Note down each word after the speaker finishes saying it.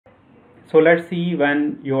So let's see,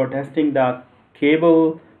 when you are testing the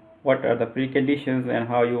cable, what are the preconditions and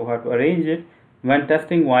how you have to arrange it. When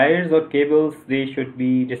testing wires or cables, they should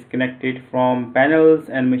be disconnected from panels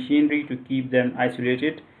and machinery to keep them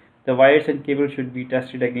isolated. The wires and cables should be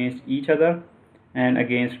tested against each other and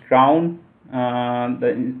against ground.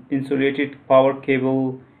 The Insulated Power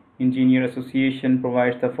Cable Engineer Association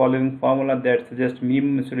provides the following formula that suggests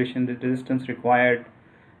minimum insulation resistance required.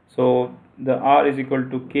 So the R is equal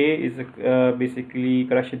to K is basically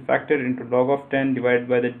correction factor into log of 10 divided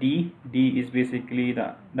by the D. D is basically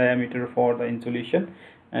the diameter for the insulation,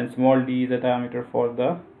 and small d is the diameter for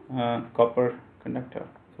the copper conductor.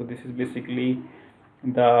 So this is basically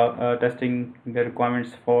the testing the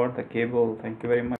requirements for the cable. Thank you very much.